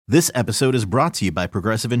This episode is brought to you by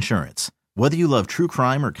Progressive Insurance. Whether you love true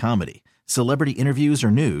crime or comedy, celebrity interviews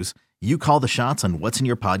or news, you call the shots on what's in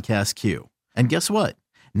your podcast queue. And guess what?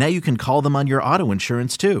 Now you can call them on your auto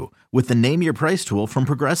insurance too with the Name Your Price tool from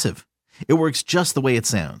Progressive. It works just the way it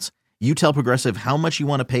sounds. You tell Progressive how much you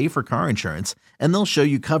want to pay for car insurance, and they'll show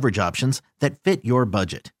you coverage options that fit your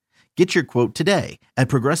budget. Get your quote today at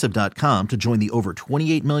Progressive.com to join the over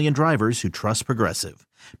 28 million drivers who trust Progressive.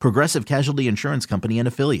 Progressive Casualty Insurance Company and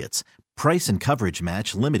Affiliates. Price and coverage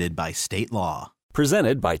match limited by state law.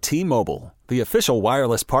 Presented by T-Mobile, the official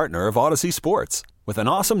wireless partner of Odyssey Sports. With an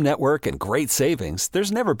awesome network and great savings,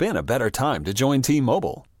 there's never been a better time to join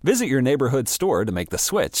T-Mobile. Visit your neighborhood store to make the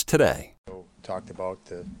switch today. Talked about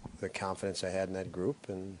the confidence I had in that group,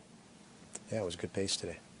 and yeah, it was a good pace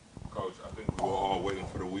today. Coach, I think we were all waiting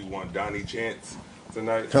for the We Want Donnie chants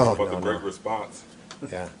tonight. Oh, about no, the great response.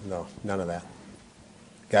 Yeah, no, none of that.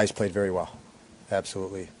 Guys played very well.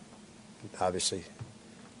 Absolutely. Obviously,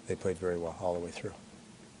 they played very well all the way through.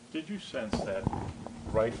 Did you sense that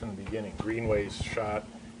right from the beginning, Greenway's shot,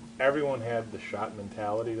 everyone had the shot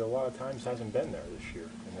mentality that a lot of times hasn't been there this year,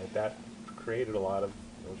 and that created a lot of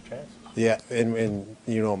those chances? Yeah, and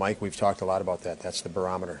you know, Mike, we've talked a lot about that. That's the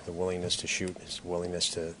barometer, the willingness to shoot, the willingness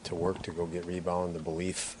to work, to go get rebound, the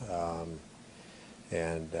belief,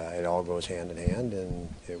 and it all goes hand in hand,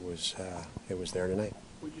 and it was there tonight.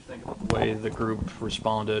 What did you think about the way the group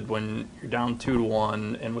responded when you're down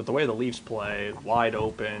 2-1, and with the way the Leafs play, wide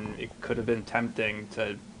open, it could have been tempting to,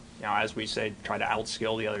 you know, as we say, try to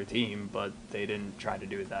outskill the other team, but they didn't try to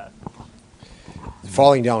do that.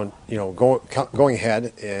 Falling down, you know, going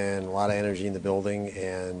ahead, and a lot of energy in the building,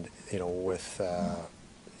 and you know, with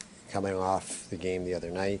coming off the game the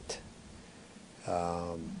other night,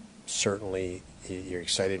 certainly you're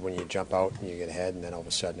excited when you jump out and you get ahead, and then all of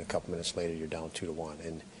a sudden, a couple minutes later, you're down 2-1.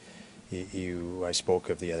 And I spoke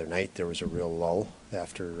of the other night. There was a real lull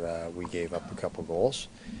after we gave up a couple goals.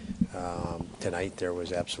 Tonight, there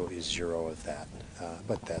was absolutely zero of that.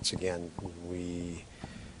 But that's again, we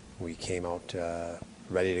came out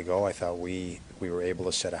ready to go. I thought we were able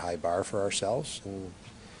to set a high bar for ourselves, and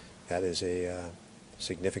that is a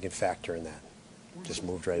significant factor in that. Just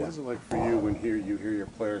moved right up. What is it like for you when you hear your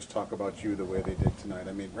players talk about you the way they did tonight?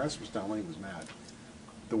 I mean, Rasmus Dahlin was mad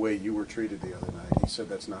the way you were treated the other night. He said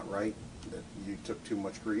that's not right, that you took too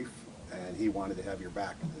much grief, and he wanted to have your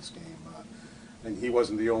back in this game. And he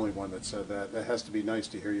wasn't the only one that said that. That has to be nice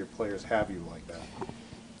to hear your players have you like that.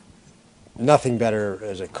 Nothing better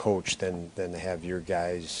as a coach than to have your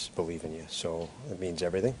guys believe in you. So it means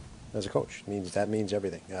everything as a coach. That means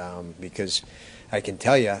everything. Because I can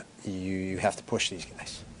tell you, you have to push these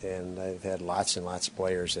guys. And I've had lots and lots of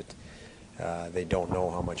players that they don't know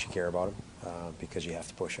how much you care about them because you have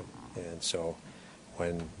to push them. And so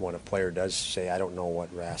when a player does say, I don't know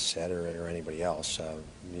what Ras said or anybody else,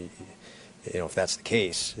 you know, if that's the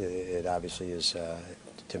case, it obviously is,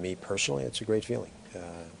 to me personally, it's a great feeling.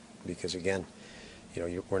 Because again, you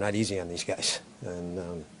know, we're not easy on these guys,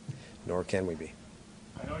 and nor can we be.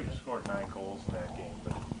 I know you scored 9 goals in that game,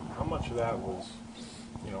 but how much of that was,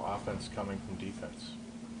 you know, offense coming from defense?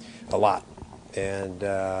 A lot, and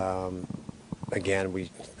again,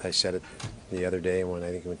 I said it the other day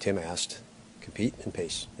when Tim asked, compete and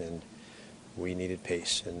pace, and we needed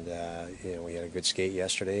pace, and you know, we had a good skate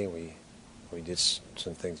yesterday, and we did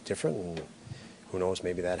some things different, and who knows,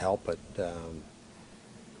 maybe that helped, but.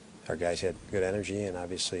 Our guys had good energy, and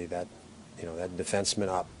obviously that, you know, that defenseman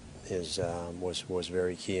up was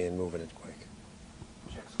very key in moving it quick.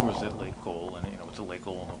 Jack scores that late goal, and you know it's a late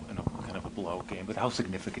goal in a kind of a blowout game. But how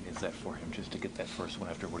significant is that for him, just to get that first one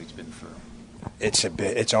after what he's been through?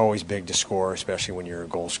 It's always big to score, especially when you're a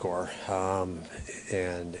goal scorer,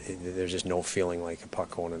 and there's just no feeling like a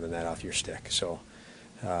puck going in the net off your stick. So.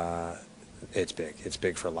 It's big. It's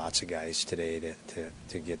big for lots of guys today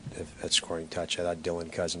to get a scoring touch. I thought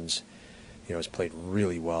Dylan Cousins, you know, has played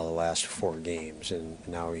really well the last 4 games, and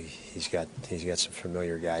now he's got some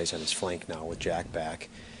familiar guys on his flank now with Jack back,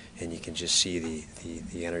 and you can just see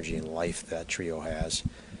the energy and life that trio has.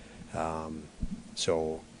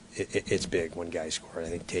 So it's big when guys score. I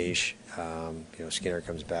think Tage, you know, Skinner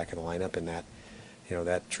comes back in the lineup, and that, you know,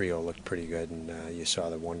 that trio looked pretty good, and you saw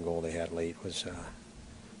the one goal they had late was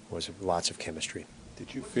lots of chemistry.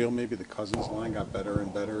 Did you feel maybe the Cousins line got better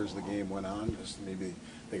and better as the game went on? Just maybe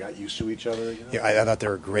they got used to each other again? Yeah, I thought they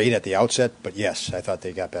were great at the outset, but yes, I thought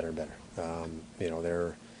they got better and better. You know,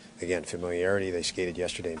 they're, again, familiarity. They skated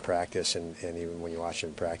yesterday in practice, and even when you watch them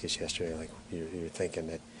in practice yesterday, like you're thinking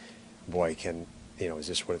that, boy, is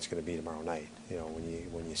this what it's going to be tomorrow night? You know,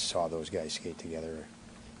 when you saw those guys skate together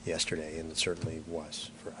yesterday, and it certainly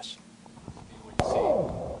was for us. When you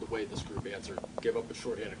see way this group answered, give up a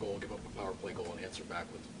shorthanded goal, give up a power play goal, and answer back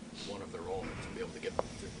with one of their own to be able to get to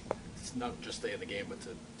not just stay in the game, but to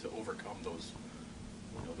overcome those.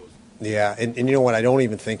 Yeah, and you know what? I don't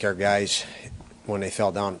even think our guys, when they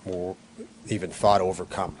fell down, even thought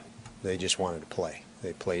overcome. They just wanted to play.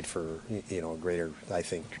 They played for a greater, I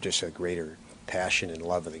think, just a greater passion and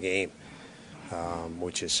love of the game,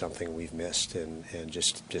 which is something we've missed, and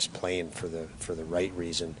just playing for the right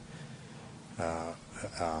reason.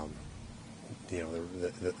 The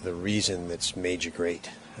reason that's made you great,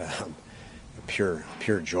 pure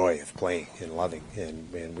joy of playing and loving,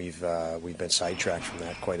 and we've been sidetracked from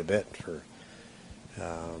that quite a bit for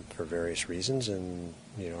various reasons, and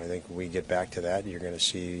I think when we get back to that, you're going to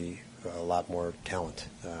see a lot more talent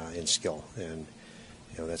and skill, and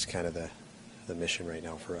that's kind of the mission right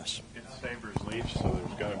now for us. It's Sabres Leafs, so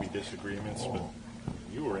there's going to be disagreements, but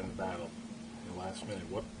you were in the battle in the last minute.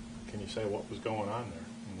 What can you say? What was going on there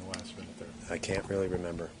in the last minute there? I can't really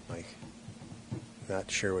remember, Mike. Not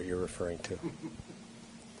sure what you're referring to.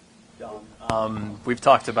 Don, we've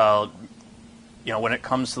talked about, when it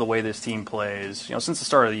comes to the way this team plays, since the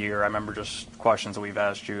start of the year, I remember just questions that we've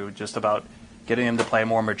asked you just about getting them to play a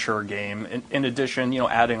more mature game. In addition,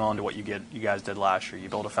 adding on to what you guys did last year. You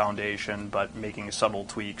build a foundation, but making subtle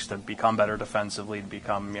tweaks to become better defensively, to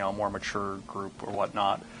become, a more mature group or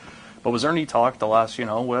whatnot. But was there any talk the last,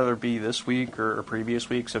 whether it be this week or previous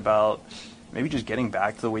weeks, about maybe just getting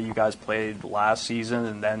back to the way you guys played last season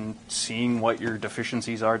and then seeing what your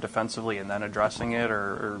deficiencies are defensively and then addressing it?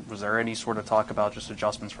 Or was there any sort of talk about just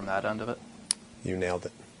adjustments from that end of it? You nailed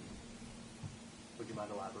it. Would you mind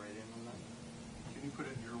elaborating on that? Can you put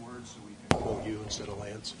it in your words so we can quote you instead of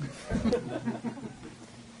Lance?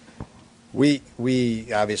 We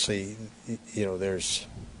obviously,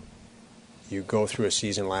 you go through a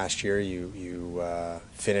season last year, you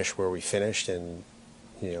finish where we finished, and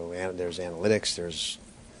there's analytics, there's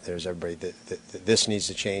everybody that this needs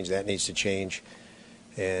to change, that needs to change,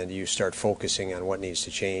 and you start focusing on what needs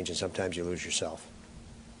to change, and sometimes you lose yourself.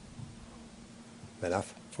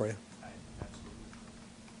 Enough for you?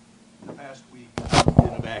 In the past week, in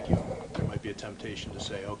a vacuum, there might be a temptation to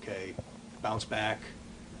say, okay, bounce back,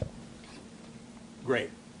 great,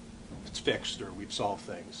 it's fixed, or we've solved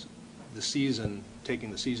things. The season,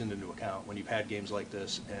 taking the season into account, when you've had games like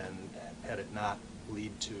this and had it not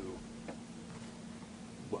lead to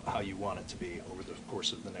how you want it to be over the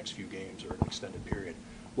course of the next few games or an extended period,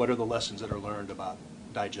 what are the lessons that are learned about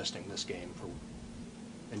digesting this game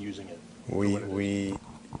and using it?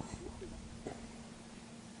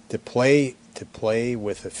 To play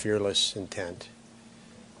with a fearless intent,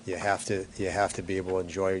 you have to be able to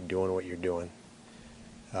enjoy doing what you're doing.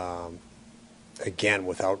 Again,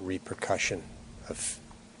 without repercussion of,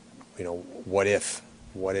 what if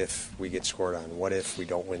we get scored on? What if we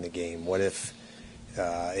don't win the game? What if?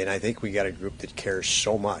 And I think we got a group that cares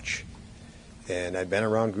so much. And I've been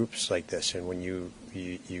around groups like this, and when you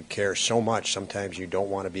care so much, sometimes you don't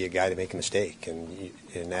want to be a guy to make a mistake, and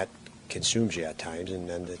that consumes you at times, and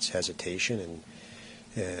then it's hesitation,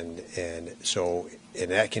 and so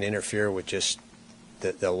that can interfere with just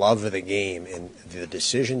the love of the game, and the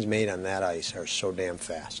decisions made on that ice are so damn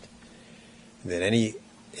fast that any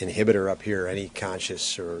inhibitor up here, any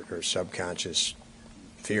conscious or subconscious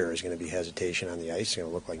fear is going to be hesitation on the ice. It's going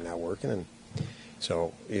to look like not working, and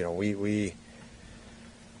so we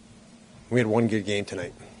had one good game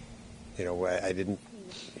tonight. You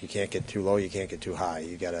can't get too low, you can't get too high.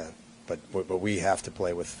 You gotta, but we have to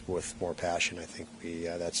play with more passion. I think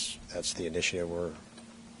that's the initiative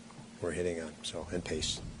we're hitting on. So, and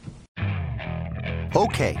pace.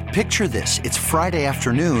 Okay, picture this: it's Friday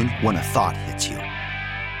afternoon when a thought hits you.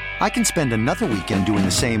 I can spend another weekend doing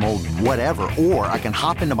the same old whatever, or I can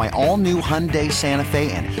hop into my all-new Hyundai Santa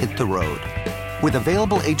Fe and hit the road. With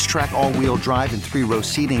available H-Track all-wheel drive and 3-row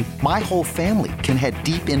seating, my whole family can head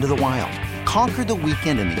deep into the wild. Conquer the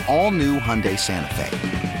weekend in the all-new Hyundai Santa Fe.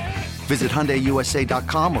 Visit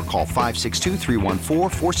HyundaiUSA.com or call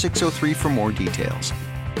 562-314-4603 for more details.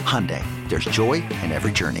 Hyundai, there's joy in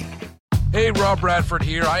every journey. Hey, Rob Bradford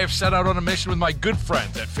here. I have set out on a mission with my good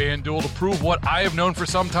friends at FanDuel to prove what I have known for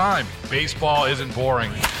some time. Baseball isn't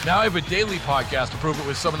boring. Now I have a daily podcast to prove it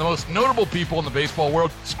with some of the most notable people in the baseball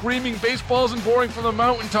world, screaming baseball isn't boring from the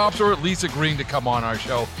mountaintops, or at least agreeing to come on our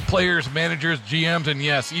show. Players, managers, GMs, and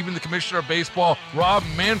yes, even the commissioner of baseball, Rob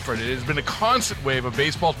Manfred. It has been a constant wave of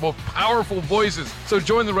baseball's most powerful voices. So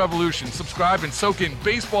join the revolution. Subscribe and soak in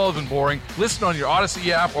Baseball Isn't Boring. Listen on your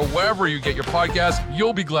Odyssey app or wherever you get your podcasts.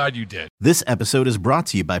 You'll be glad you did. This episode is brought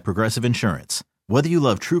to you by Progressive Insurance. Whether you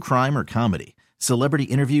love true crime or comedy, celebrity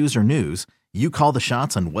interviews or news, you call the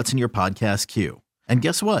shots on what's in your podcast queue. And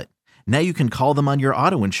guess what? Now you can call them on your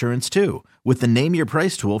auto insurance too with the Name Your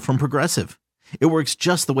Price tool from Progressive. It works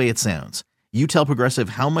just the way it sounds. You tell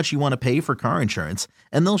Progressive how much you want to pay for car insurance,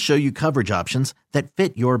 and they'll show you coverage options that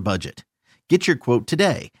fit your budget. Get your quote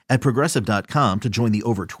today at Progressive.com to join the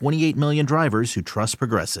over 28 million drivers who trust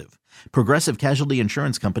Progressive. Progressive Casualty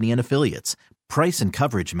Insurance Company and Affiliates. Price and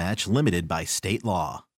coverage match limited by state law.